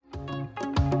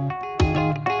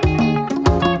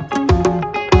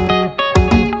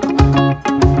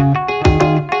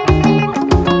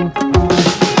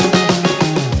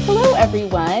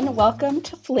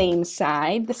welcome to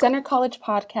Flameside, the Center College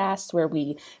podcast where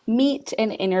we meet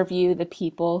and interview the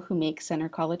people who make Center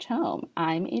College home.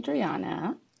 I'm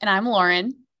Adriana. And I'm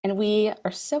Lauren. And we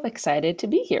are so excited to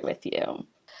be here with you.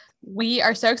 We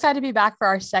are so excited to be back for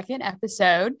our second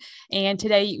episode. And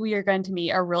today we are going to meet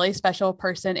a really special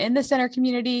person in the center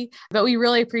community, but we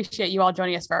really appreciate you all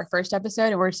joining us for our first episode.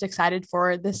 And we're just excited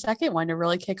for the second one to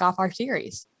really kick off our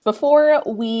series. Before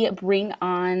we bring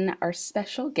on our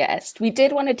special guest, we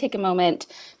did want to take a moment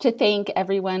to thank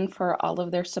everyone for all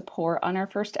of their support on our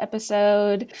first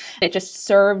episode. It just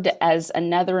served as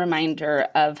another reminder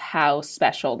of how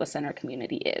special the center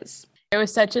community is. It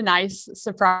was such a nice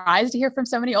surprise to hear from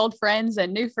so many old friends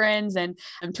and new friends. And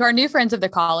to our new friends of the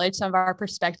college, some of our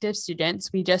prospective students,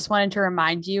 we just wanted to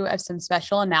remind you of some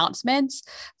special announcements.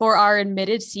 For our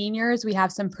admitted seniors, we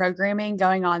have some programming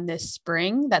going on this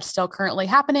spring that's still currently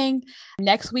happening.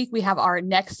 Next week, we have our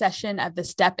next session of the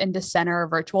Step into Center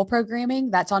virtual programming.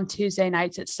 That's on Tuesday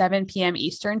nights at 7 p.m.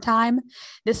 Eastern time.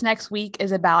 This next week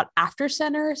is about after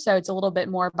center. So it's a little bit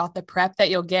more about the prep that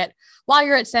you'll get while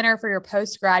you're at center for your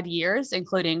post-grad years,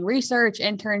 including research,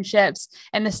 internships,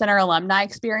 and the center alumni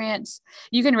experience.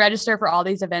 You can register for all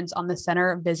these events on the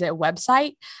center visit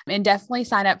website and definitely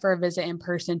sign up for a visit in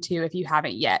person too if you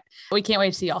haven't yet. We can't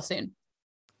wait to see y'all soon.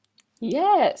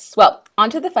 Yes. Well, on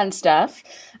to the fun stuff.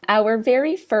 Our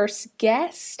very first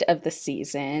guest of the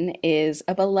season is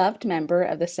a beloved member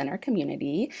of the center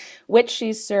community, which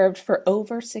she's served for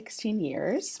over 16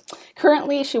 years.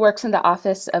 Currently, she works in the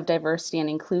Office of Diversity and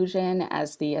Inclusion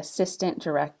as the Assistant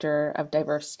Director of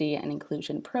Diversity and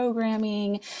Inclusion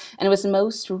Programming, and was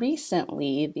most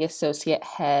recently the Associate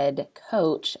Head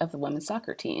Coach of the women's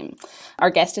soccer team. Our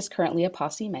guest is currently a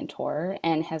Posse mentor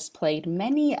and has played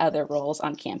many other roles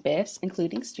on campus,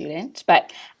 including student,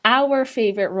 but our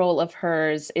favorite role of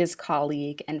hers is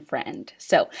colleague and friend.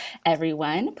 So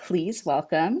everyone, please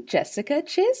welcome Jessica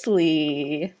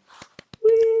Chisley.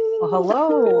 Well,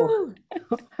 hello.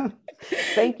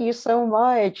 Thank you so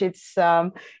much. It's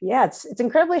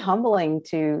incredibly humbling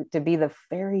to be the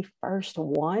very first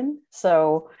one.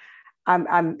 So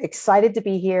I'm excited to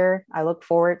be here. I look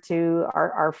forward to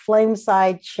our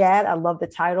Flameside chat. I love the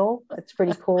title. It's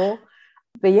pretty cool.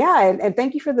 But yeah, and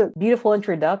thank you for the beautiful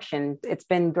introduction. It's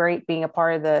been great being a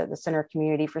part of the center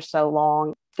community for so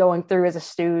long, going through as a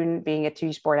student, being a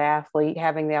two-sport athlete,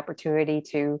 having the opportunity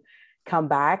to come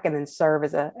back and then serve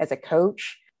as a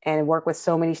coach and work with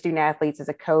so many student athletes as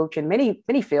a coach in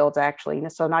many fields, actually.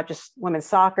 So not just women's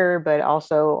soccer, but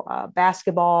also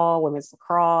basketball, women's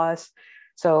lacrosse.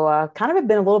 So kind of have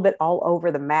been a little bit all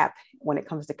over the map when it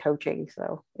comes to coaching.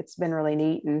 So it's been really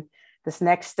neat. And this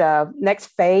next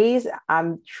phase,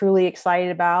 I'm truly excited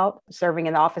about serving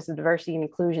in the Office of Diversity and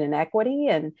Inclusion and Equity,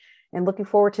 and looking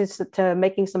forward to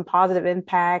making some positive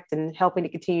impact and helping to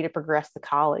continue to progress the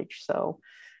college. So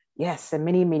yes, in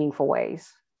many meaningful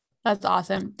ways. That's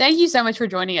awesome. Thank you so much for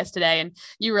joining us today. And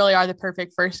you really are the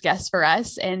perfect first guest for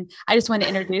us. And I just want to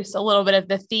introduce a little bit of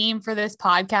the theme for this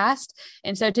podcast.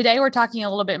 And so today we're talking a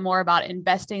little bit more about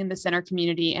investing in the center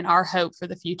community and our hope for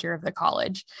the future of the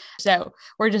college. So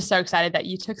we're just so excited that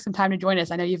you took some time to join us.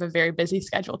 I know you have a very busy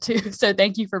schedule too. So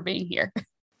thank you for being here.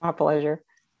 My pleasure.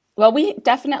 Well, we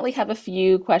definitely have a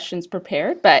few questions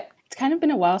prepared, but it's kind of been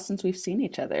a while since we've seen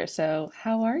each other. So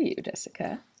how are you,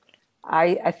 Jessica?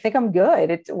 I think I'm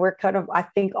good. We're kind of, I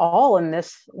think, all in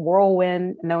this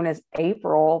whirlwind known as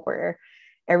April, where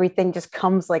everything just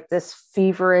comes like this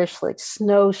feverish, like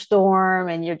snowstorm,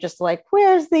 and you're just like,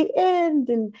 where's the end?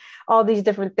 And all these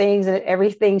different things, and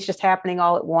everything's just happening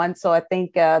all at once. So I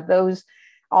think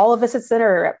all of us at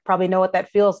Center probably know what that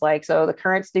feels like. So the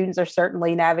current students are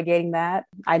certainly navigating that.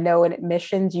 I know in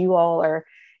admissions, you all are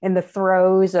in the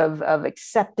throes of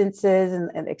acceptances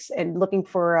and looking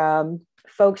for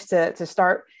folks to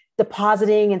start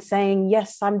depositing and saying,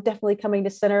 yes, I'm definitely coming to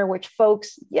Center, which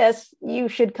folks, yes, you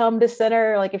should come to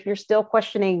Center. Like if you're still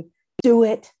questioning, do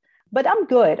it. But I'm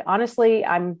good. Honestly,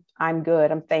 I'm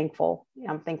good. I'm thankful.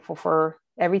 I'm thankful for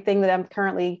everything that I'm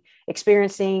currently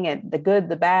experiencing, and the good,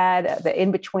 the bad, the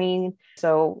in between.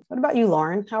 So what about you,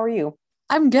 Lauren? How are you?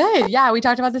 I'm good. Yeah, we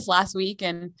talked about this last week,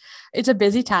 and it's a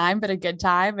busy time, but a good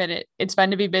time. And it's fun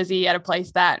to be busy at a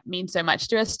place that means so much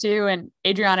to us too. And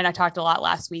Adriana and I talked a lot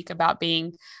last week about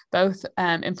being both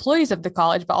employees of the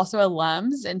college, but also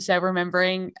alums. And so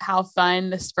remembering how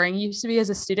fun the spring used to be as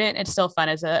a student, it's still fun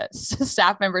as a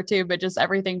staff member too, but just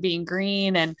everything being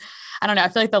green. And I don't know, I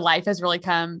feel like the life has really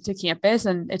come to campus,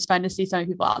 and it's fun to see so many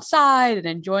people outside and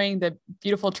enjoying the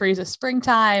beautiful trees of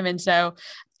springtime. And so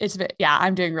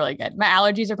I'm doing really good. My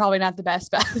allergies are probably not the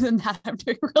best, but other than that, I'm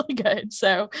doing really good.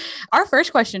 So our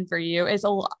first question for you is a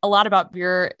lot about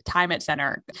your time at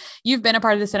Center. You've been a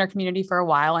part of the Center community for a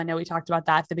while. I know we talked about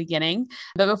that at the beginning,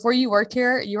 but before you worked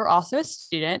here, you were also a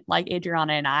student like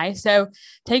Adriana and I. So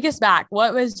take us back.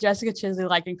 What was Jessica Chisley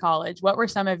like in college? What were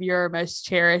some of your most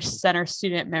cherished Center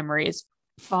student memories?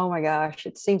 Oh my gosh,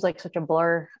 it seems like such a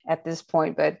blur at this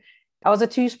point, but I was a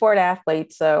two-sport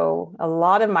athlete, so a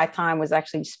lot of my time was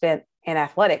actually spent in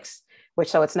athletics,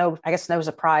 so it's I guess no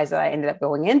surprise that I ended up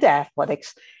going into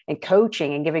athletics and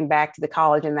coaching and giving back to the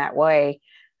college in that way.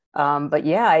 But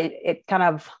yeah, it kind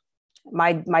of,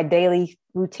 my daily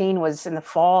routine was in the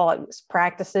fall, it was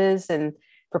practices and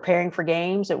preparing for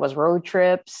games. It was road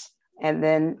trips. And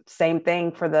then same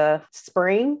thing for the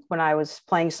spring when I was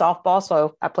playing softball.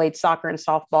 So I played soccer and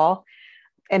softball.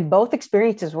 And both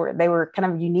experiences were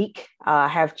kind of unique. I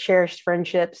have cherished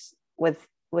friendships with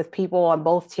people on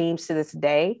both teams to this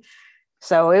day.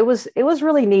 So it was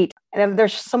really neat. And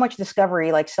there's so much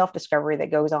discovery, like self-discovery,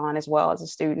 that goes on as well as a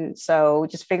student. So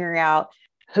just figuring out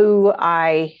who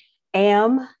I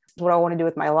am, what I want to do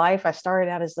with my life. I started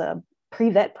out as a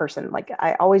pre-vet person. Like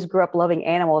I always grew up loving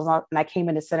animals, and I came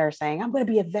into Center saying, I'm going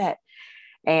to be a vet.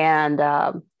 And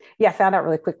I found out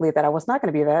really quickly that I was not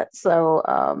going to be a vet.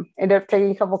 So ended up taking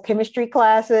a couple chemistry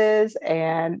classes,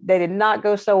 and they did not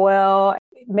go so well.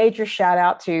 Major shout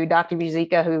out to Dr.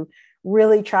 Muzika, who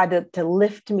really tried to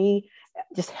lift me,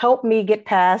 just help me get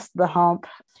past the hump.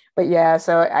 But yeah,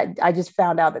 so I just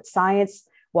found out that science,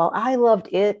 while I loved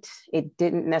it, it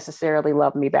didn't necessarily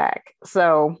love me back.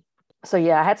 So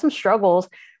yeah, I had some struggles,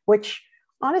 which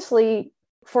honestly,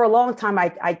 for a long time,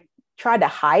 I tried to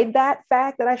hide that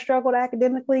fact that I struggled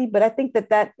academically. But I think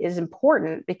that is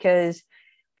important because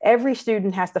every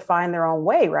student has to find their own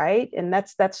way, right? And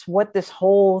that's what this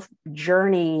whole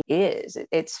journey is.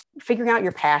 It's figuring out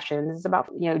your passions. It's about,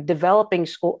 developing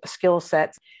skill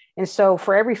sets. And so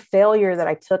for every failure that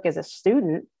I took as a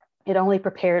student, it only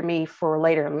prepared me for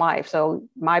later in life. So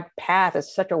my path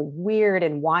is such a weird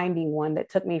and winding one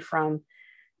that took me from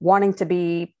wanting to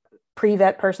be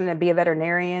pre-vet person and be a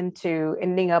veterinarian to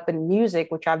ending up in music,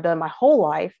 which I've done my whole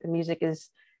life. And music is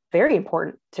very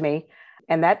important to me.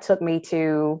 And that took me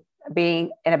to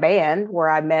being in a band where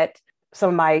I met some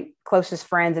of my closest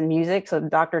friends in music. So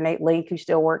Dr. Nate Link, who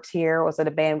still works here, was in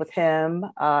a band with him.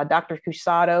 Dr.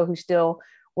 Cusado, who still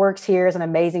works here, is an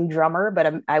amazing drummer,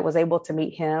 but I was able to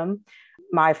meet him.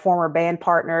 My former band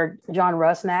partner, John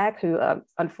Rusnak, who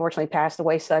unfortunately passed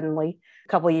away suddenly a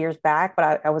couple of years back,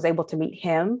 but I was able to meet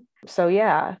him. So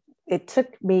yeah, it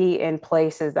took me in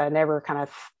places that I never kind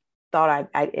of thought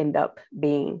I'd end up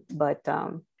being. But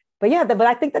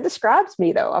I think that describes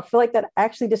me, though. I feel like that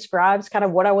actually describes kind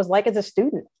of what I was like as a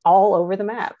student, all over the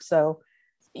map. So,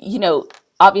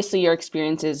 obviously your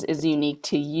experience is unique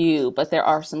to you, but there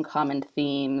are some common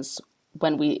themes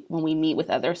when we meet with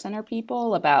other Center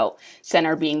people about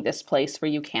Center being this place where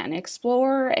you can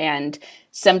explore. And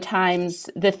sometimes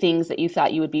the things that you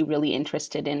thought you would be really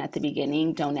interested in at the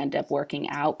beginning don't end up working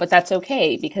out, but that's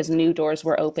okay because new doors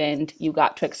were opened. You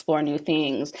got to explore new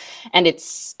things. And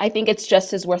I think it's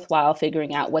just as worthwhile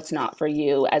figuring out what's not for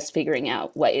you as figuring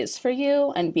out what is for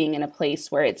you, and being in a place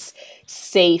where it's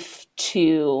safe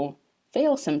to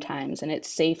fail sometimes and it's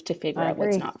safe to figure out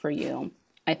what's not for you,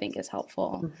 I think is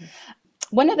helpful. Mm-hmm.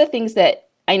 One of the things that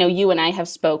I know you and I have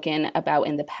spoken about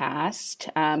in the past,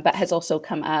 but has also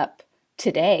come up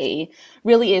today,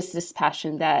 really is this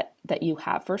passion that you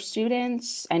have for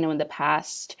students. I know in the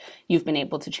past you've been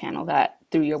able to channel that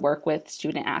through your work with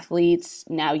student athletes.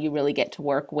 Now you really get to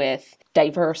work with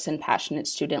diverse and passionate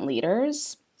student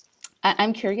leaders.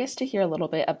 I'm curious to hear a little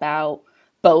bit about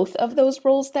both of those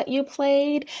roles that you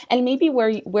played, and maybe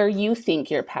where you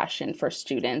think your passion for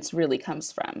students really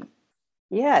comes from.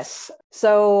 Yes.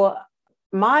 So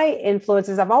my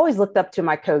influences, I've always looked up to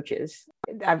my coaches.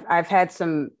 I've had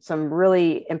some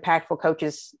really impactful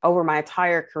coaches over my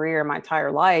entire career, my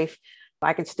entire life.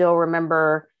 I can still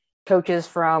remember coaches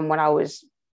from when I was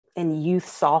in youth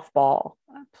softball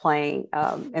playing.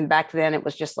 And back then it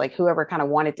was just like whoever kind of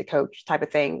wanted to coach type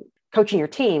of thing, coaching your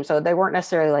team. So they weren't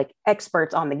necessarily like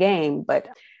experts on the game. But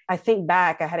I think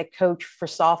back, I had a coach for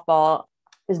softball.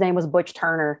 His name was Butch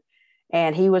Turner.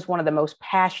 And he was one of the most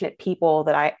passionate people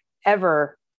that I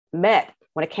ever met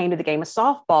when it came to the game of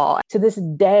softball. To this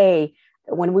day,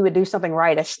 when we would do something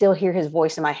right, I still hear his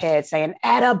voice in my head saying,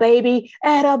 "Atta baby,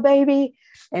 atta baby."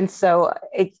 And so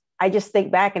I just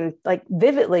think back and like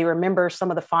vividly remember some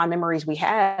of the fond memories we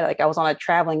had. Like I was on a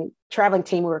traveling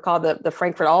team. We were called the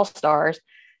Frankfurt All-Stars,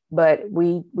 but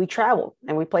we traveled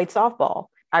and we played softball.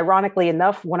 ironically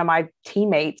enough, one of my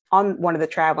teammates on one of the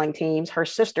traveling teams, her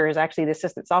sister is actually the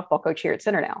assistant softball coach here at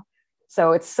Center now.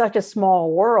 So it's such a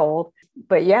small world.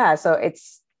 But yeah, so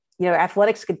it's,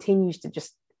 athletics continues to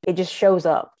it just shows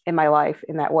up in my life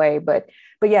in that way. But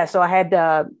yeah, so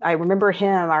I remember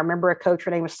him. I remember a coach,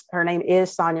 her name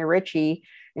is Sonia Ritchie,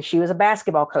 and she was a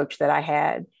basketball coach that I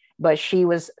had, but she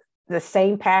was the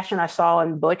same passion I saw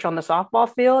in Butch on the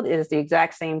softball field is the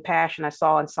exact same passion I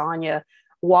saw in Sonia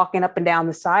walking up and down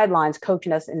the sidelines,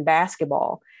 coaching us in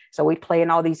basketball. So we'd play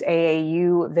in all these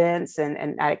AAU events.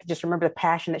 And I just remember the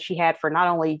passion that she had for not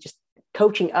only just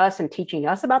coaching us and teaching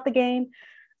us about the game,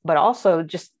 but also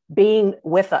just being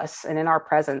with us and in our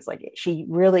presence. Like, she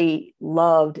really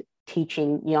loved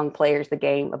teaching young players the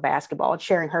game of basketball and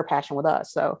sharing her passion with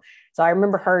us. So I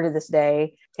remember her to this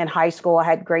day. In high school, I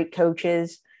had great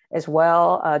coaches as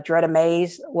well. Dretta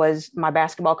Mays was my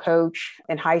basketball coach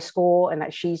in high school,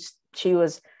 and she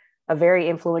was a very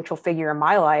influential figure in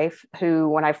my life, who,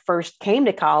 when I first came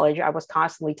to college, I was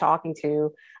constantly talking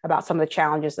to about some of the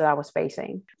challenges that I was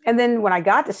facing. And then when I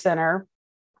got to Center,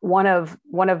 one of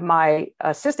my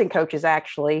assistant coaches,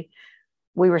 actually,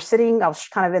 we were sitting, I was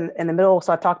kind of in the middle.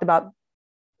 So I talked about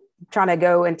trying to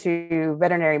go into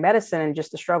veterinary medicine and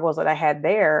just the struggles that I had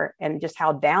there and just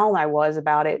how down I was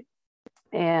about it.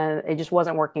 And it just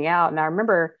wasn't working out. And I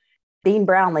remember Dean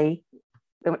Brownlee,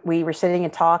 we were sitting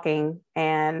and talking,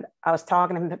 and I was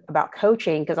talking to him about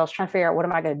coaching because I was trying to figure out, what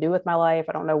am I going to do with my life?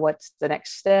 I don't know what's the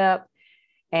next step.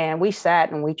 And we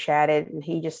sat and we chatted, and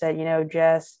he just said,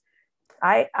 Jess,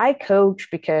 I coach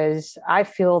because I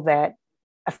feel that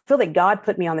God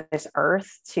put me on this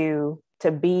earth to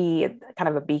be kind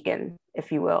of a beacon,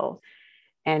 if you will.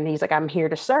 And he's like, I'm here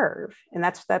to serve. And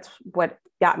that's what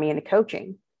got me into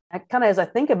coaching. As I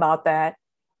think about that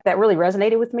really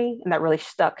resonated with me, and that really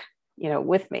stuck,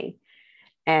 with me.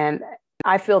 And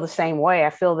I feel the same way. I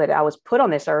feel that I was put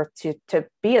on this earth to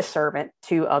be a servant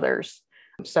to others.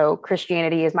 So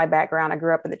Christianity is my background. I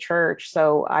grew up in the church.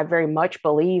 So I very much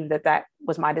believe that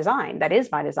was my design. That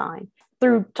is my design.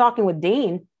 Through talking with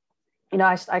Dean,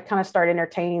 I kind of started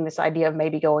entertaining this idea of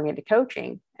maybe going into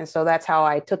coaching. And so that's how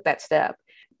I took that step.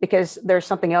 Because there's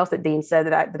something else that Dean said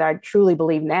that I truly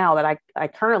believe now, that I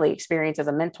currently experience as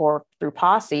a mentor through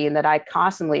Posse, and that I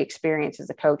constantly experience as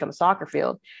a coach on the soccer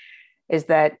field, is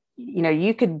that,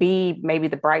 you could be maybe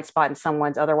the bright spot in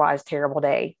someone's otherwise terrible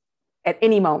day at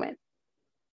any moment.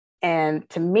 And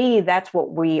to me, that's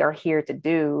what we are here to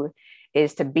do,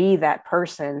 is to be that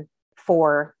person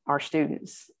for our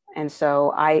students. And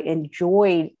so I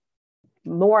enjoyed,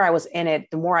 the more I was in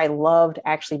it, the more I loved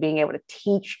actually being able to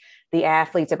teach the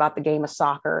athletes about the game of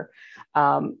soccer.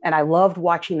 And I loved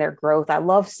watching their growth. I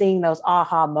loved seeing those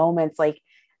aha moments. Like,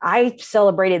 I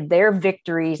celebrated their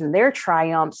victories and their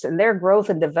triumphs and their growth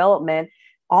and development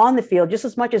on the field, just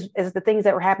as much as the things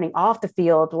that were happening off the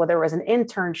field, whether it was an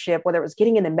internship, whether it was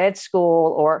getting into med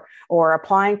school or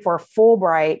applying for a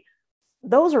Fulbright.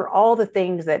 Those are all the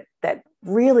things that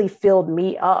really filled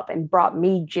me up and brought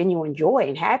me genuine joy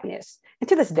and happiness. And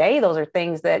to this day, those are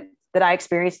things that I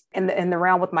experienced in the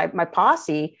realm with my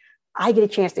Posse. I get a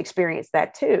chance to experience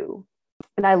that too.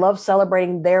 And I love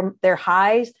celebrating their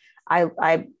highs.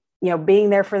 I being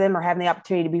there for them, or having the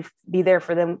opportunity to be there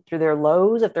for them through their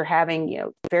lows, if they're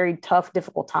having, very tough,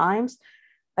 difficult times.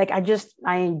 Like,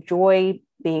 I enjoy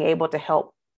being able to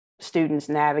help students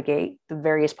navigate the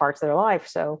various parts of their life.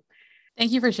 So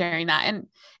thank you for sharing that. And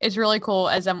it's really cool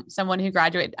as someone who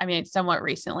graduated, somewhat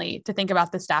recently, to think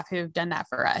about the staff who've done that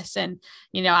for us. And,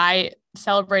 I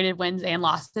celebrated wins and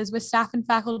losses with staff and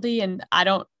faculty. And I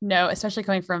don't know, especially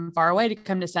coming from far away to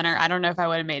come to Center, I don't know if I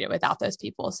would have made it without those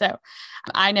people. So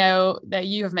I know that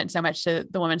you have meant so much to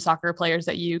the women's soccer players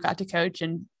that you got to coach.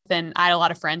 And then I had a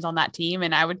lot of friends on that team,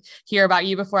 and I would hear about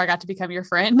you before I got to become your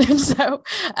friend. And so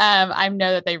I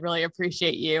know that they really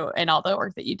appreciate you and all the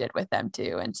work that you did with them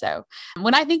too. And so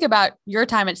when I think about your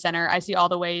time at Center, I see all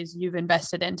the ways you've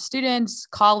invested in students,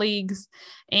 colleagues,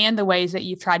 and the ways that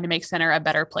you've tried to make Center a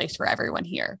better place for everyone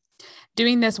here.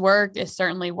 Doing this work is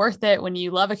certainly worth it when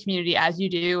you love a community as you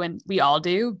do, and we all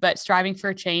do, but striving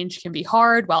for change can be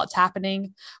hard while it's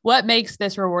happening. What makes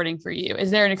this rewarding for you?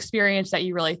 Is there an experience that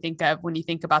you really think of when you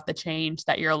think about the change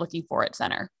that you're looking for at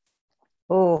Center?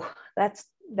 Oh, that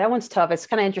one's tough. It's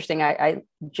kind of interesting. I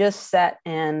just sat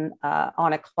in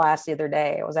on a class the other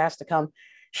day. I was asked to come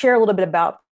share a little bit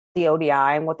about the ODI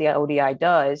and what the ODI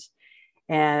does.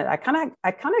 And I kind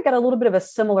of got a little bit of a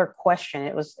similar question.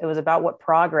 It was about what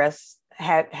progress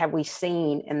have we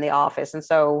seen in the office. And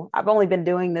so I've only been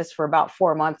doing this for about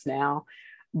 4 months now,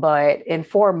 but in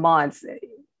 4 months,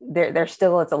 there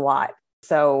still is a lot.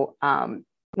 So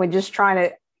when just trying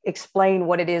to explain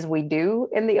what it is we do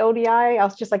in the ODI, I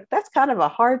was just like, that's kind of a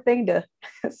hard thing to,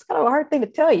 it's kind of a hard thing to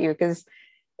tell you, because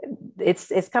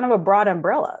it's kind of a broad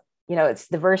umbrella. It's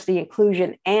diversity,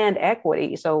 inclusion, and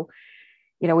equity. So,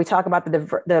 we talk about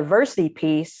the diversity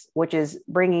piece, which is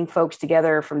bringing folks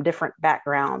together from different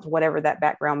backgrounds, whatever that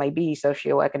background may be,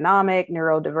 socioeconomic,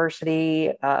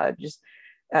 neurodiversity,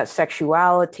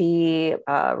 sexuality,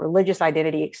 religious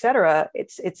identity, et cetera.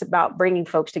 It's about bringing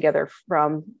folks together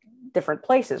from different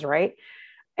places, right?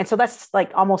 And so that's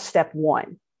like almost step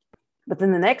one. But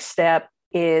then the next step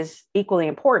is equally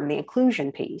important, the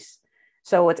inclusion piece.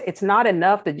 So it's not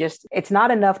enough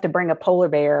to bring a polar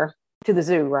bear to the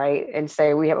zoo, right? And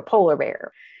say we have a polar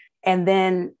bear. And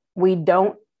then we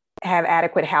don't have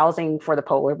adequate housing for the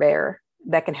polar bear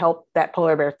that can help that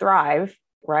polar bear thrive,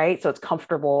 right? So it's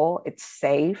comfortable, it's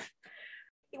safe.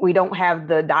 We don't have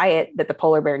the diet that the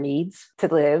polar bear needs to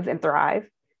live and thrive,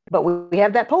 but we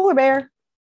have that polar bear.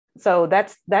 So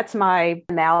that's my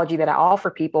analogy that I offer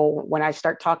people when I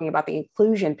start talking about the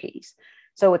inclusion piece.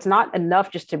 So it's not enough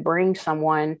just to bring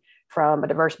someone from a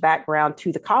diverse background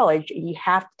to the college. You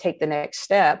have to take the next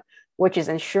step, which is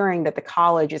ensuring that the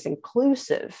college is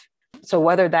inclusive. So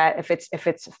whether that, if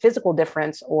it's a physical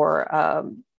difference, or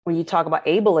when you talk about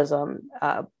ableism,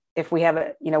 if we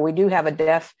have we do have a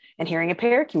deaf and hearing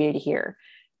impaired community here,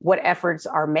 what efforts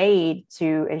are made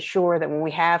to ensure that when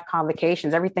we have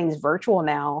convocations, everything's virtual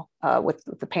now with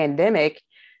the pandemic.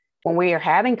 When we are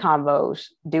having convos,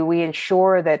 do we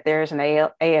ensure that there's an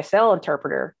ASL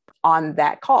interpreter on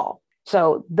that call?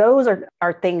 So those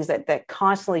are things that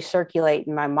constantly circulate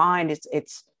in my mind.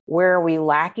 It's where are we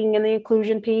lacking in the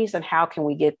inclusion piece, and how can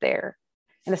we get there?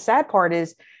 And the sad part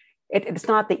is it's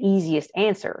not the easiest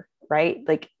answer, right?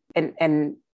 Like,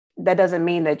 and that doesn't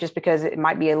mean that just because it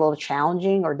might be a little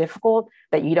challenging or difficult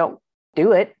that you don't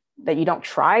do it, that you don't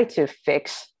try to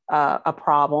fix a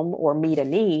problem or meet a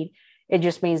need. It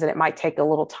just means that it might take a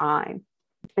little time.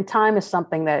 And time is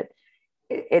something that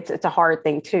it's a hard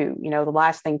thing too. The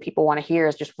last thing people want to hear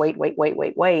is just wait.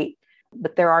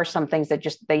 But there are some things that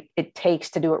it takes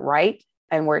to do it right,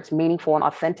 and where it's meaningful and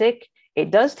authentic.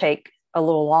 It does take a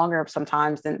little longer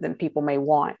sometimes than people may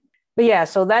want. But yeah,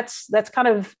 so that's kind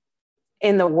of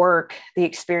in the work, the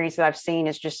experience that I've seen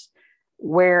is just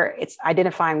where it's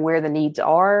identifying where the needs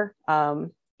are.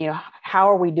 How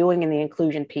are we doing in the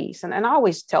inclusion piece? And I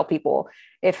always tell people,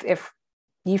 if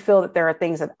you feel that there are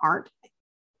things that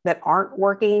aren't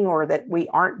working, or that we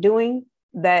aren't doing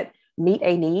that meet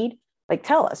a need, like,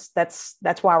 tell us. That's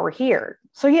why we're here.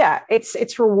 So yeah,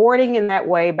 it's rewarding in that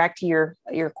way. Back to your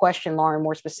question, Lauren,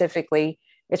 more specifically,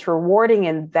 it's rewarding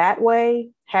in that way,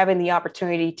 having the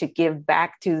opportunity to give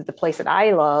back to the place that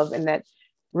I love and that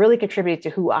really contributed to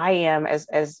who I am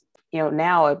as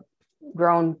now a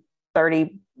grown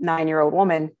 39-year-old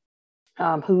woman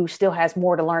who still has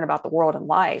more to learn about the world and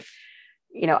life.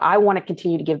 I want to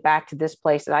continue to give back to this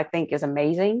place that I think is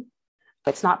amazing.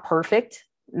 It's not perfect.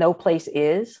 No place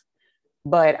is,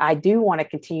 but I do want to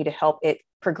continue to help it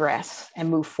progress and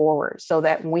move forward, so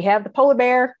that when we have the polar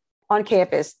bear on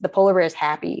campus, the polar bear is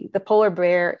happy. The polar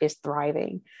bear is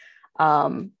thriving.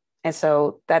 And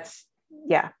so that's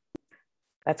kind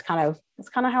of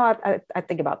how I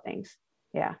think about things.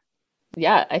 Yeah.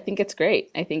 Yeah, I think it's great.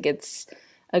 I think it's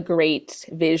a great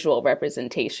visual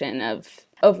representation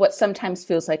of what sometimes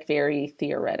feels like very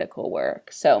theoretical work.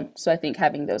 So I think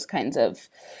having those kinds of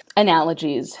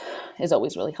analogies is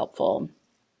always really helpful.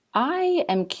 I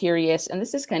am curious, and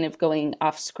this is kind of going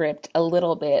off script a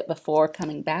little bit before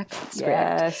coming back on script.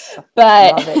 Yes,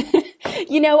 but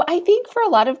I think for a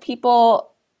lot of people,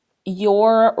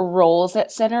 your roles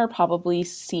at Center probably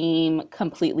seem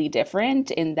completely different,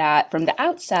 in that from the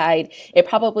outside, it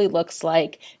probably looks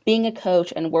like being a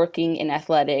coach and working in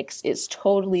athletics is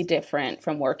totally different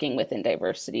from working within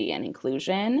diversity and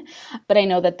inclusion. But I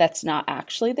know that that's not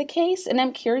actually the case. And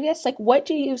I'm curious, like, what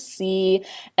do you see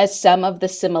as some of the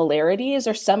similarities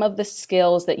or some of the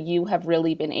skills that you have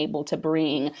really been able to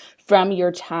bring from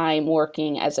your time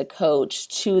working as a coach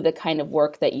to the kind of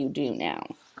work that you do now?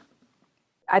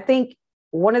 I think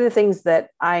one of the things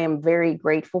that I am very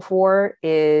grateful for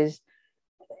is,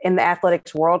 in the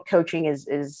athletics world, coaching is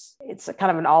it's a kind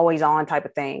of an always on type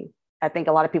of thing. I think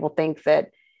a lot of people think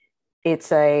that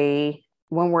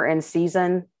when we're in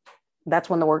season, that's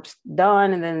when the work's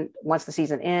done. And then once the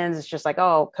season ends, it's just like,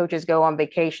 oh, coaches go on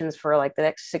vacations for like the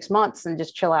next 6 months and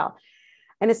just chill out.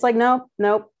 And it's like, nope,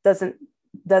 doesn't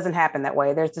happen that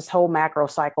way. There's this whole macro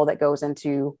cycle that goes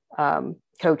into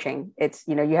coaching. It's,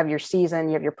 you have your season,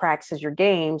 you have your practices, your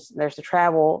games, there's the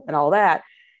travel and all that.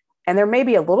 And there may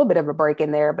be a little bit of a break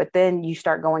in there, but then you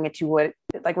start going into what,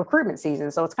 like, recruitment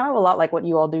season. So it's kind of a lot like what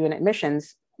you all do in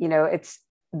admissions,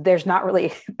 there's not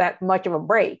really that much of a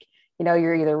break.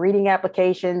 You're either reading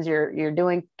applications, you're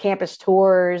doing campus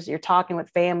tours, you're talking with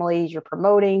families, you're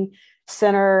promoting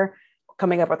center,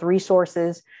 coming up with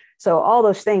resources. So all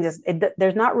those things,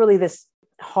 there's not really this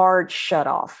hard shut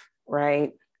off,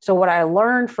 right? So what I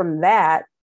learned from that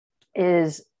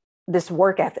is this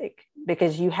work ethic,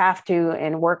 because you have to,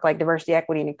 in work like diversity,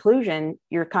 equity, and inclusion,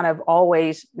 you're kind of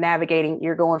always navigating,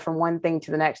 you're going from one thing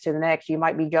to the next to the next. You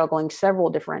might be juggling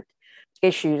several different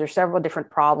issues or several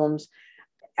different problems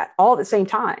all at the same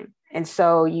time. And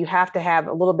so you have to have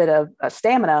a little bit of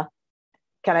stamina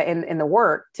kind of in the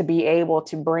work to be able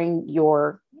to bring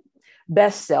your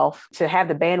best self, to have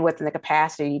the bandwidth and the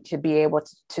capacity to be able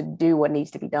to do what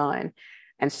needs to be done.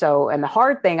 And the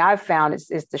hard thing I've found is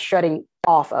the shutting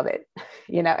off of it.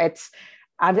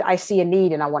 I see a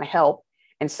need and I want to help.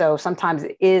 And so sometimes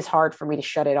it is hard for me to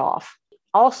shut it off.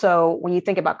 Also, when you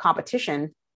think about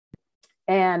competition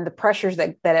and the pressures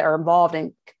that are involved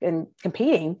in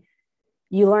competing,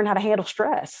 you learn how to handle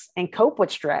stress and cope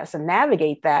with stress and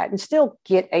navigate that and still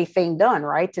get a thing done,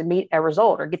 right? To meet a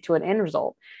result or get to an end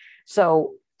result.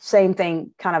 So same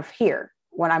thing kind of here.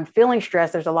 When I'm feeling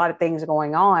stressed, there's a lot of things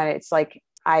going on. It's like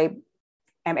I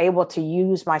am able to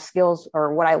use my skills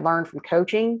or what I learned from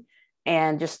coaching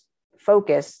and just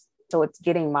focus. So it's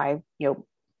getting my,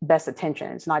 best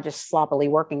attention. It's not just sloppily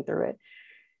working through it.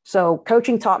 So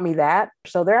coaching taught me that.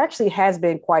 So there actually has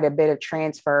been quite a bit of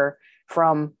transfer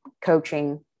from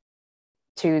coaching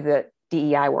to the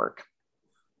DEI work.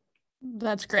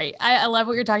 That's great. I love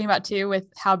what you're talking about too, with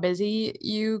how busy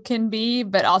you can be,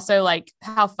 but also like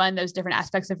how fun those different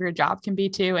aspects of your job can be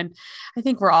too. And I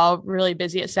think we're all really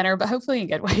busy at Center, but hopefully in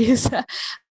good ways.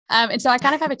 And so I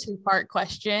kind of have a two-part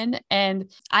question. And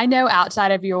I know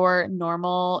outside of your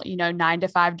normal,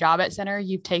 9-to-5 job at Center,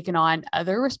 you've taken on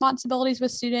other responsibilities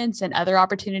with students and other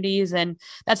opportunities. And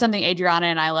that's something Adriana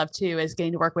and I love too, is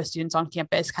getting to work with students on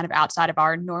campus kind of outside of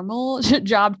our normal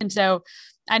job. And so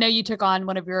I know you took on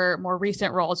one of your more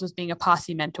recent roles was being a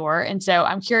posse mentor. And so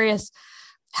I'm curious,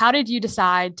 how did you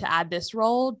decide to add this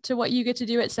role to what you get to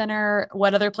do at Center?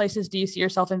 What other places do you see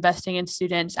yourself investing in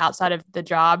students outside of the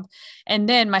job? And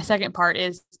then my second part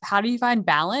is, how do you find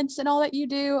balance in all that you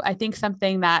do? I think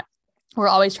something that we're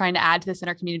always trying to add to the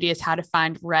Center community is how to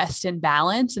find rest and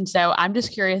balance. And so I'm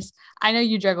just curious, I know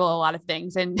you juggle a lot of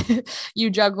things and you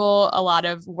juggle a lot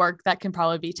of work that can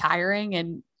probably be tiring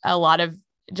and a lot of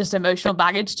just emotional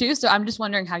baggage too. So I'm just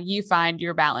wondering how you find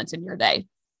your balance in your day.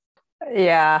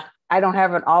 Yeah, I don't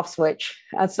have an off switch.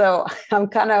 And so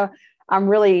I'm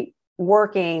really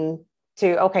working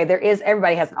to, okay,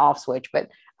 everybody has an off switch, but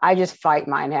I just fight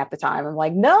mine half the time. I'm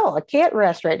like, no, I can't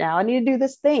rest right now. I need to do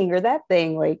this thing or that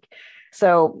thing.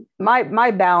 So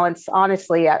my balance,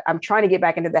 honestly, I'm trying to get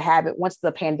back into the habit. Once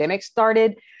the pandemic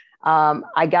started,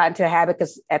 I got into the habit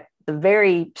because at the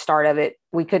very start of it,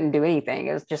 we couldn't do anything.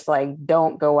 It was just like,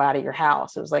 don't go out of your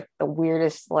house. It was like the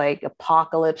weirdest, like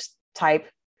apocalypse type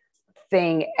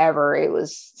thing ever. It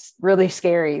was really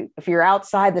scary. If you're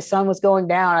outside, the sun was going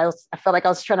down. I felt like I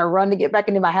was trying to run to get back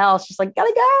into my house, just like,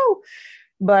 gotta go.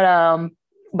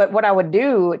 But what I would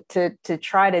do to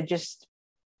try to just,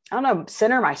 I don't know,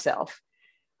 center myself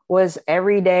was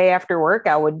every day after work,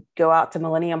 I would go out to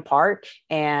Millennium Park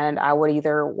and I would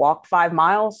either walk 5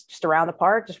 miles just around the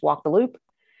park, just walk the loop,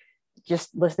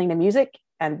 just listening to music.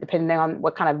 And depending on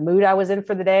what kind of mood I was in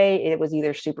for the day, it was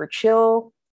either super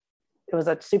chill. It was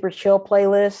a super chill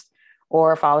playlist,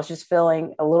 or if I was just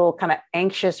feeling a little kind of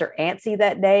anxious or antsy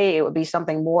that day, it would be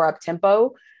something more up tempo,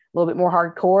 a little bit more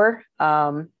hardcore.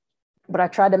 But I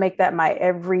tried to make that my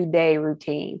everyday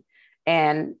routine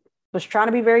and was trying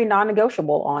to be very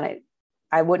non-negotiable on it.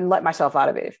 I wouldn't let myself out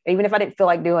of it. Even if I didn't feel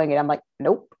like doing it, I'm like,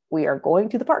 nope, we are going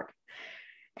to the park.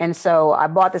 And so I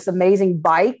bought this amazing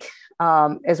bike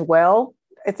as well.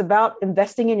 It's about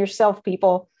investing in yourself,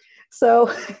 people.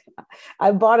 So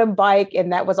I bought a bike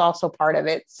and that was also part of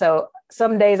it. So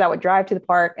some days I would drive to the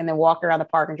park and then walk around the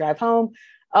park and drive home.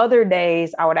 Other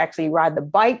days I would actually ride the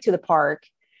bike to the park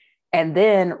and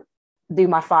then do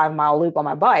my 5-mile loop on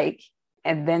my bike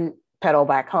and then pedal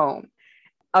back home.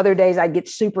 Other days I'd get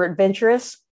super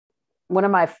adventurous. One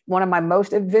of my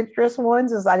most adventurous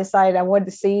ones is I decided I wanted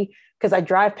to see, because I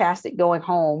drive past it going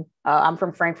home. I'm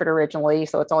from Frankfurt originally,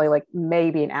 so it's only like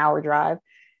maybe an hour drive.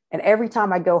 And every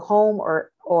time I go home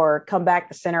or come back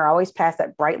to Center, I always pass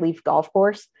that Brightleaf golf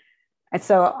course. And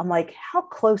so I'm like, how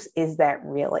close is that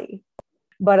really?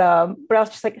 But I was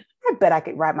just like, I bet I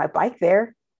could ride my bike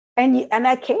there. And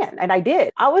I can. And I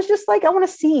did. I was just like, I want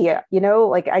to see,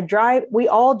 like we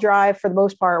all drive for the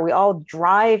most part. We all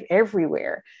drive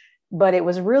everywhere. But it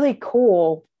was really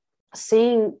cool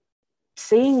seeing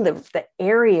seeing the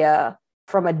area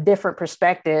from a different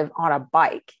perspective on a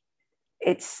bike.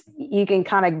 You can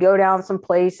kind of go down some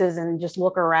places and just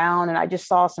look around. And I just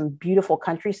saw some beautiful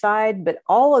countryside, but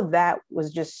all of that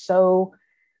was just so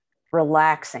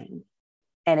relaxing.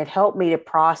 And it helped me to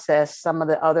process some of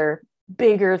the other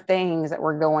bigger things that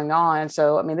were going on.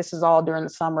 So, I mean, this is all during the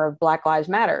summer of Black Lives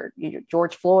Matter,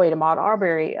 George Floyd, Ahmaud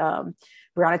Arbery,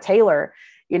 Breonna Taylor,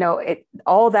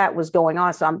 all that was going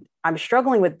on. So I'm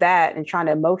struggling with that and trying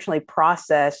to emotionally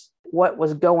process what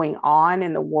was going on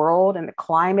in the world and the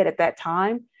climate at that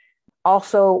time.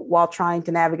 Also, while trying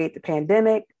to navigate the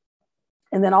pandemic.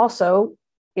 And then also,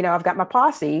 I've got my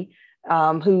posse,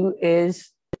 who is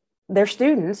their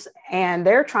students, and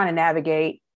they're trying to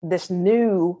navigate this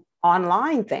new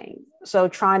online thing. So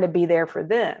trying to be there for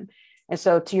them. And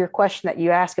so to your question that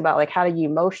you ask about, like, how do you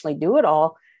emotionally do it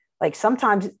all? Like,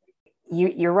 sometimes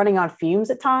you're running on fumes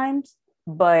at times,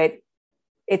 but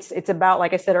it's about,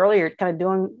 like I said earlier, kind of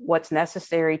doing what's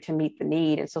necessary to meet the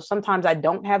need. And so sometimes I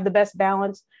don't have the best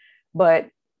balance, but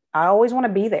I always want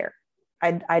to be there.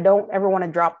 I don't ever want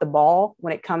to drop the ball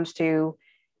when it comes to,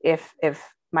 if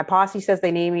my posse says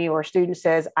they need me or a student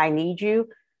says, I need you,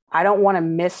 I don't want to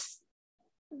miss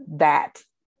that.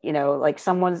 Like,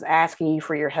 someone's asking you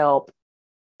for your help,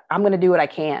 I'm going to do what I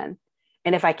can.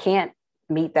 And if I can't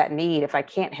meet that need, if I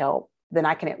can't help, then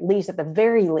I can at the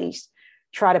very least,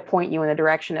 try to point you in the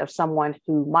direction of someone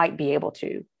who might be able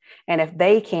to. And if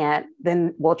they can't,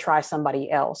 then we'll try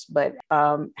somebody else. But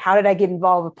how did I get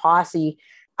involved with Posse?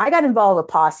 I got involved with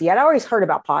Posse. I'd always heard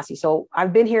about Posse. So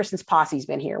I've been here since Posse's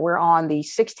been here. We're on the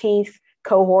 16th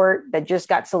cohort that just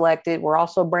got selected. We're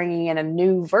also bringing in a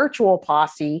new virtual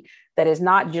Posse that is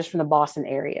not just from the Boston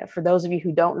area. For those of you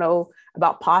who don't know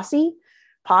about Posse,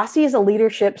 Posse is a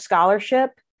leadership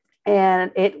scholarship, and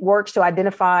it works to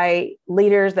identify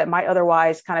leaders that might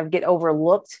otherwise kind of get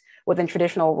overlooked within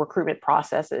traditional recruitment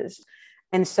processes.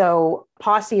 And so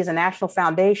Posse is a national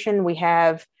foundation. We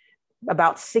have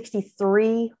about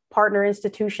 63 partner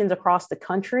institutions across the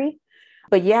country.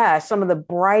 But yeah, some of the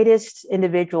brightest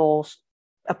individuals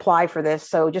apply for this.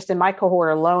 So just in my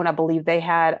cohort alone, I believe they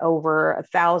had over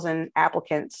 1,000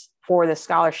 applicants for this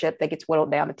scholarship that gets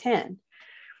whittled down to 10.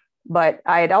 But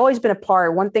I had always been a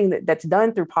part. One thing that's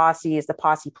done through Posse is the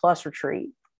Posse Plus retreat.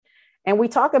 And we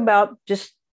talk about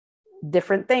just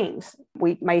different things.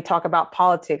 We may talk about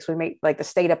politics. We may, like, the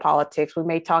state of politics. We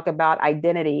may talk about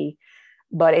identity,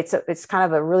 but it's kind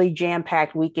of a really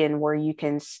jam-packed weekend where you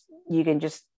can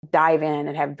just dive in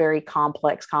and have very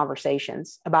complex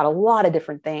conversations about a lot of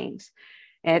different things.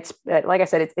 And it's, like I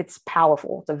said, it's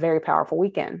powerful. It's a very powerful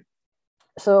weekend.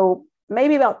 So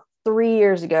maybe about 3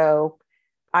 years ago,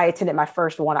 I attended my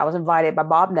first one. I was invited by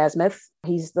Bob Nesmith.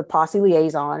 He's the Posse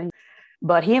liaison,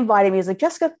 but he invited me. He's like,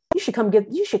 Jessica, you should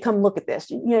come look at this.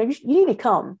 You need to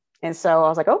come. And so I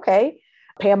was like, okay.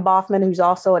 Pam Boffman, who's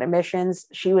also in admissions,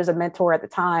 she was a mentor at the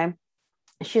time.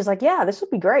 She's like, yeah, this would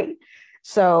be great.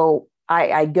 So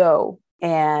I go,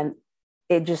 and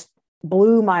it just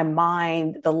blew my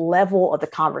mind, the level of the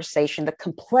conversation, the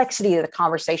complexity of the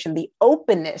conversation, the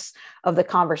openness of the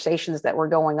conversations that were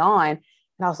going on.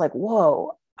 And I was like,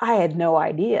 whoa, I had no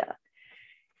idea.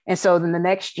 And so then the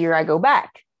next year I go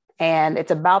back, and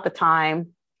it's about the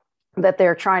time that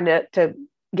they're trying to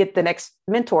get the next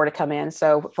mentor to come in.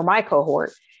 So for my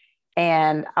cohort,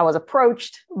 and I was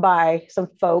approached by some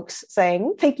folks saying,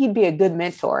 we think you'd be a good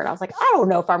mentor. And I was like, I don't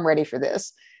know if I'm ready for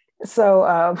this.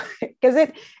 So, because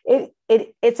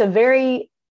it's a very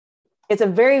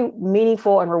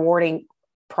meaningful and rewarding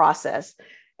process.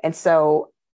 And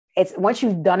so it's, once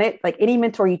you've done it, like, any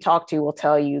mentor you talk to will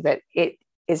tell you that it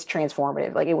is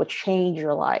transformative. Like, it will change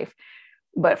your life.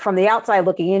 But from the outside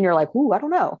looking in, you're like, ooh, I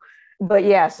don't know. But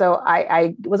yeah, so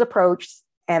I was approached,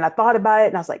 and I thought about it,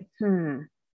 and I was like,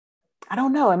 I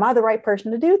don't know. Am I the right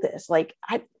person to do this? Like,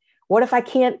 what if I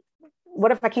can't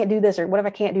do this, or what if I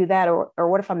can't do that? Or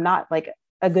what if I'm not, like,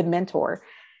 a good mentor?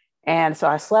 And so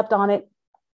I slept on it.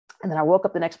 And then I woke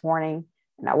up the next morning,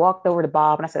 and I walked over to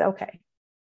Bob, and I said, okay,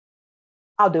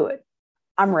 I'll do it.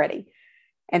 I'm ready.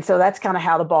 And so that's kind of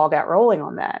how the ball got rolling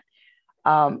on that.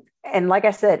 And like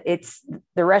I said,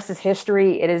 the rest is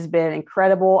history. It has been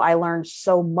incredible. I learned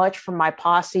so much from my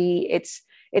posse.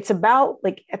 It's about,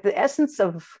 like, at the essence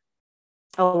of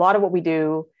a lot of what we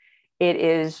do, it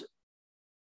is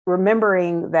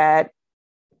remembering that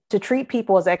to treat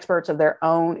people as experts of their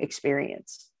own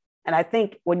experience. And I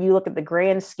think when you look at the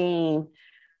grand scheme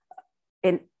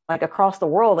in, like, across the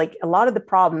world, like, a lot of the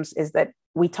problems is that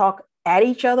we talk at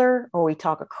each other or we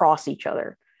talk across each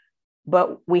other,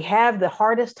 but we have the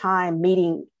hardest time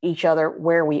meeting each other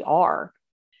where we are.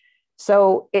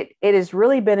 So it has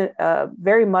really been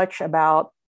very much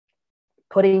about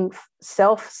putting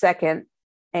self second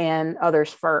and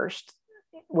others first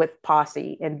with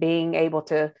Posse, and being able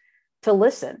to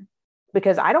listen,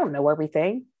 because I don't know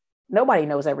everything. Nobody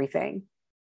knows everything.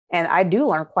 And I do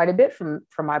learn quite a bit from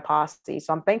my Posse.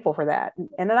 So I'm thankful for that.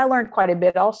 And then I learned quite a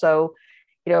bit also,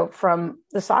 from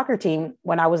the soccer team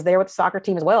when I was there with the soccer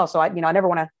team as well. So I never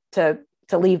want to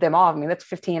leave them off. I mean, that's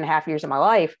 15 and a half years of my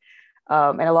life.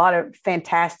 And a lot of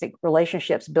fantastic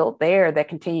relationships built there that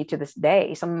continue to this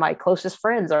day. Some of my closest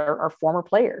friends are former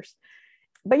players.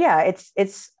 But yeah,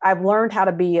 I've learned how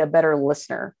to be a better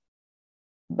listener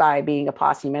by being a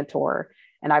Posse mentor.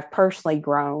 And I've personally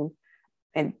grown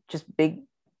in just big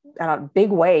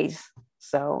ways.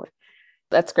 So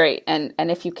that's great. And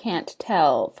if you can't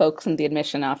tell, folks in the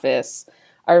admission office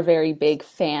are very big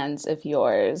fans of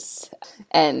yours.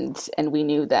 And we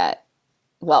knew that,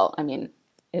 well, I mean,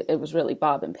 it was really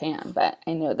Bob and Pam, but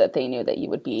I know that they knew that you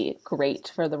would be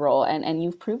great for the role, and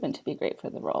you've proven to be great for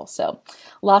the role. So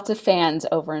lots of fans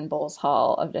over in Bowles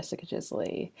Hall of Jessica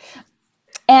Gisley.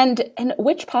 And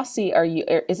which Posse are you?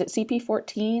 Is it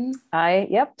CP14?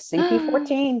 Yep,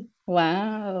 CP14.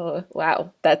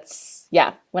 Wow. That's,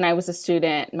 yeah. When I was a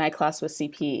student, my class was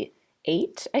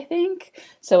CP8, I think.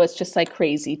 So it's just like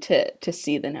crazy to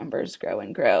see the numbers grow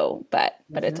and grow, but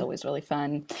it's always really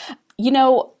fun.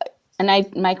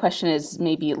 And my question is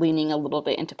maybe leaning a little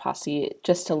bit into Posse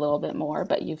just a little bit more,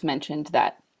 but you've mentioned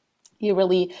that you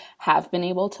really have been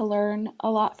able to learn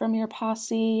a lot from your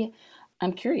Posse.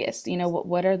 I'm curious,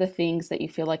 what are the things that you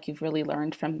feel like you've really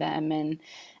learned from them,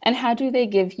 and how do they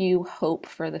give you hope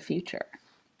for the future?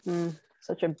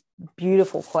 Such a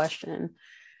beautiful question.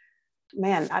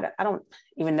 Man, I don't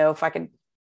even know if I could,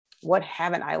 what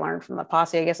haven't I learned from the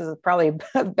Posse, I guess is probably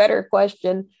a better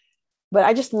question. But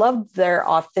I just loved their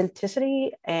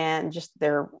authenticity and just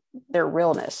their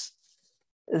realness.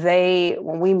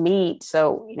 When we meet,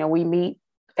 we meet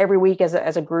every week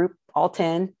as a group, all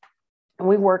 10, and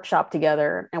we workshop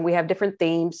together, and we have different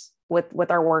themes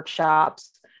with our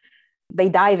workshops. They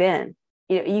dive in.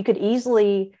 You could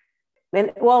easily,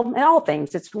 in all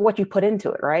things, it's what you put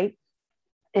into it, right?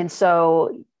 And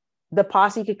so the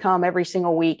Posse could come every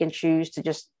single week and choose to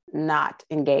just not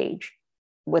engage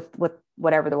with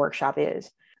whatever the workshop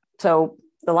is. So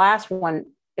the last one,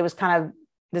 it was kind of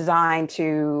designed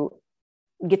to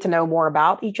get to know more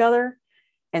about each other.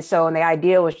 And the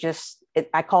idea was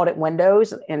I called it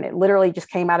Windows, and it literally just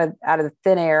came out of the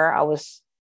thin air. I was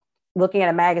looking at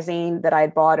a magazine that I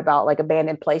had bought about like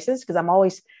abandoned places, because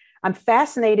I'm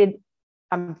fascinated.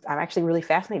 I'm actually really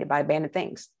fascinated by abandoned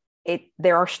things.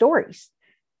 There are stories.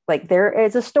 Like, there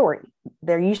is a story.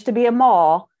 There used to be a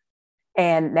mall,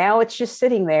 and now it's just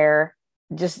sitting there,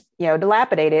 just,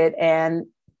 dilapidated. And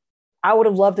I would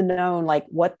have loved to know like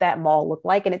what that mall looked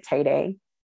like in its heyday,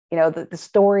 the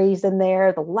stories in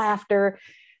there, the laughter.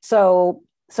 So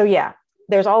yeah,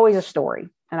 there's always a story,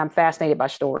 and I'm fascinated by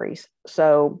stories.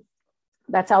 So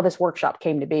that's how this workshop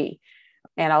came to be.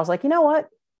 And I was like, you know what?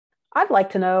 I'd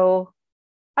like to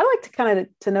kind of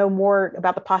to know more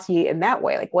about the Posse in that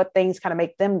way, like what things kind of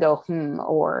make them go,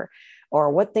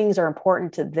 or what things are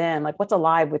important to them, like what's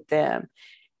alive with them.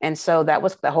 And so that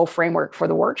was the whole framework for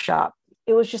the workshop.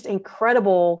 It was just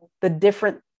incredible, the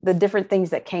different things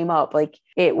that came up. Like,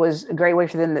 it was a great way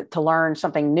for them to learn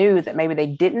something new that maybe they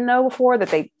didn't know before,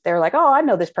 that they're like, oh, I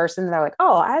know this person. And they're like,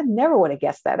 oh, I never would have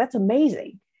guessed that. That's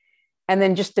amazing. And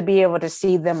then just to be able to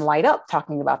see them light up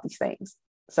talking about these things.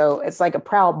 So it's like a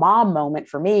proud mom moment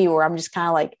for me, where I'm just kind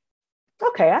of like,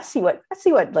 okay, I see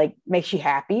what like makes you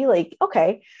happy. Like,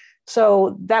 okay.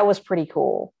 So that was pretty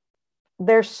cool.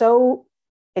 They're so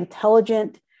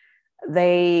intelligent.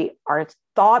 They are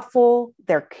thoughtful.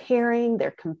 They're caring.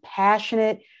 They're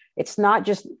compassionate. It's not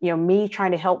just, me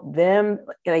trying to help them.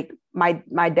 Like,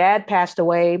 my dad passed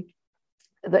away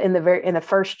in the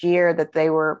first year that they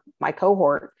were my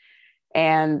cohort,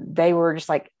 and they were just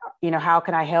like, how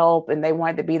can I help? And they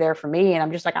wanted to be there for me. And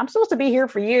I'm just like, I'm supposed to be here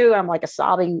for you. I'm like a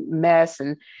sobbing mess.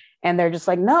 And they're just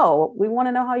like, no, we want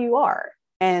to know how you are.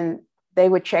 And they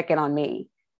would check in on me.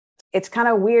 It's kind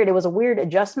of weird. It was a weird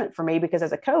adjustment for me, because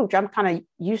as a coach, I'm kind of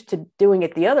used to doing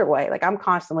it the other way. Like, I'm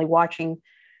constantly watching,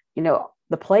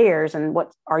 the players, and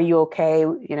what, are you okay?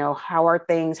 How are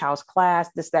things? How's class?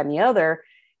 This, that, and the other,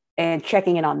 and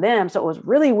checking in on them. So it was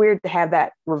really weird to have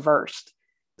that reversed.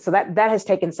 So that has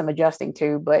taken some adjusting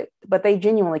too, but they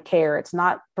genuinely care. It's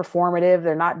not performative.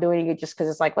 They're not doing it just because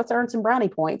it's like, let's earn some brownie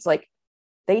points. Like,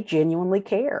 they genuinely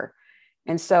care.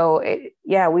 And so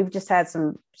we've just had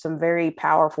some very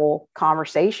powerful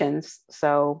conversations.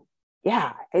 So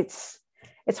yeah, it's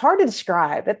hard to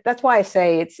describe. That's why I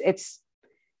say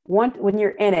when you're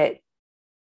in it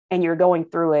and you're going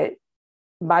through it,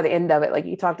 by the end of it, like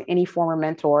you talk to any former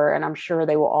mentor, and I'm sure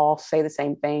they will all say the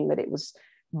same thing, that it was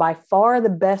by far the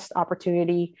best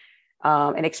opportunity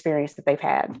and experience that they've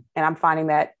had. And I'm finding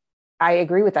that I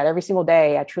agree with that every single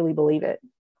day. I truly believe it.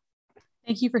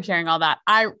 Thank you for sharing all that.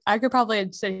 I could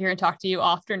probably sit here and talk to you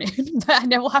all afternoon, but I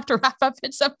know we'll have to wrap up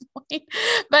at some point.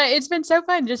 But it's been so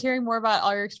fun just hearing more about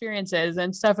all your experiences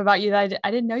and stuff about you that I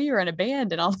didn't know you were in a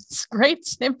band, and all this great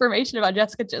information about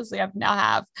Jessica Chisley I now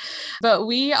have. But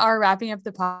we are wrapping up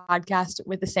the podcast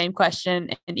with the same question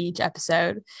in each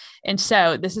episode. And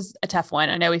so this is a tough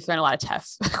one. I know we've thrown a lot of tough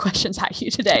questions at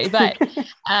you today, but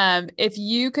if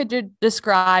you could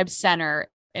describe Center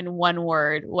in one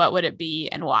word, what would it be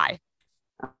and why?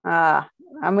 I'm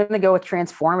going to go with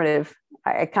transformative.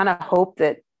 I kind of hope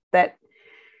that kind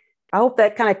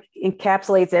of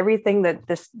encapsulates everything that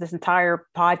this entire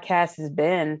podcast has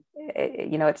been.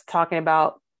 It's talking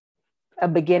about a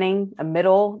beginning, a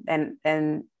middle, and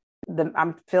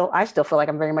I still feel like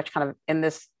I'm very much kind of in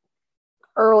this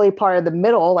early part of the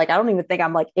middle. Like, I don't even think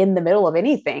I'm like in the middle of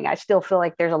anything. I still feel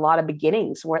like there's a lot of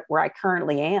beginnings where I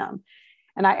currently am.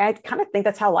 And I kind of think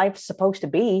that's how life's supposed to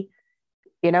be.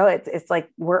 It's like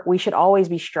we should always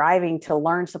be striving to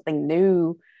learn something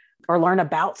new, or learn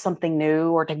about something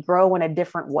new, or to grow in a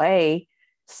different way.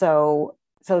 So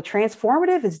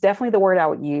transformative is definitely the word I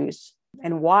would use.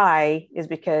 And why is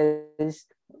because,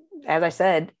 as I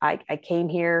said, I came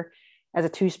here as a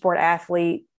 2-sport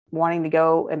athlete, wanting to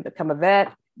go and become a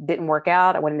vet. Didn't work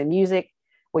out. I went into music,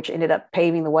 which ended up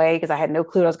paving the way, because I had no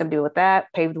clue what I was going to do with that.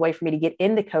 Paved the way for me to get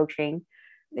into coaching.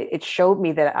 It showed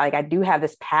me that I do have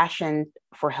this passion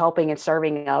for helping and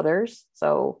serving others.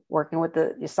 So working with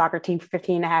the soccer team for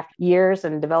 15 and a half years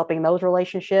and developing those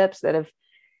relationships that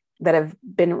have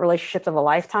been relationships of a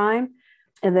lifetime.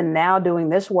 And then now doing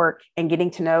this work and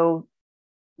getting to know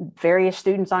various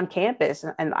students on campus.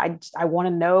 And I want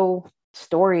to know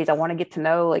stories. I want to get to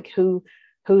know like who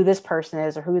this person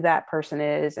is, or who that person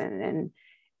is. And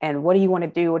what do you want to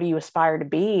do? What do you aspire to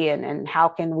be? And how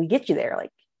can we get you there?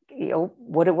 Like,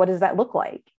 what does that look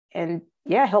like? And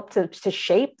help to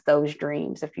shape those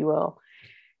dreams, if you will.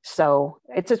 So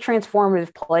it's a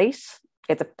transformative place.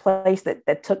 It's a place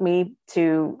that took me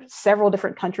to several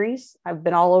different countries. I've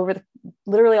been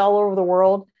literally all over the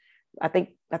world. I think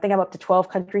I'm up to 12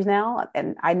 countries now,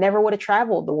 and I never would have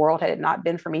traveled the world had it not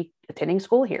been for me attending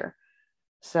school here.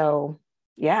 So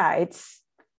I'm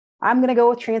going to go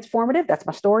with transformative. That's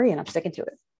my story, and I'm sticking to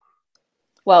it.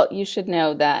 Well, you should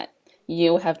know that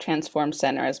you have transformed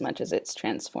Center as much as it's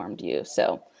transformed you.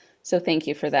 So thank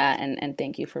you for that. And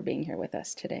thank you for being here with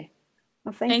us today.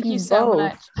 Well, thank you so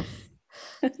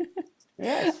much.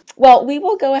 Yes. Well, we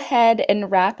will go ahead and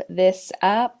wrap this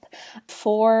up.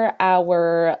 For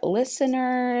our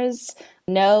listeners,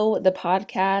 know the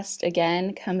podcast,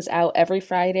 again, comes out every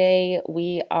Friday.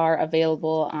 We are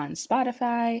available on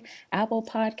Spotify, Apple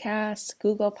Podcasts,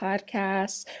 Google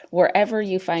Podcasts, wherever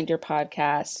you find your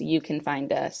podcasts, you can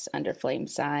find us under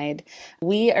Flameside.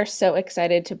 We are so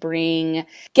excited to bring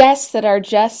guests that are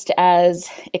just as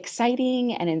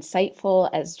exciting and insightful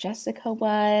as Jessica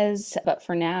was. But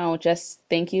for now, just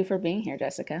thank you for being here,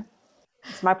 Jessica.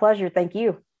 It's my pleasure. Thank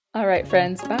you. All right,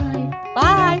 friends. Bye.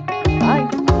 Bye.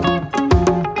 Bye.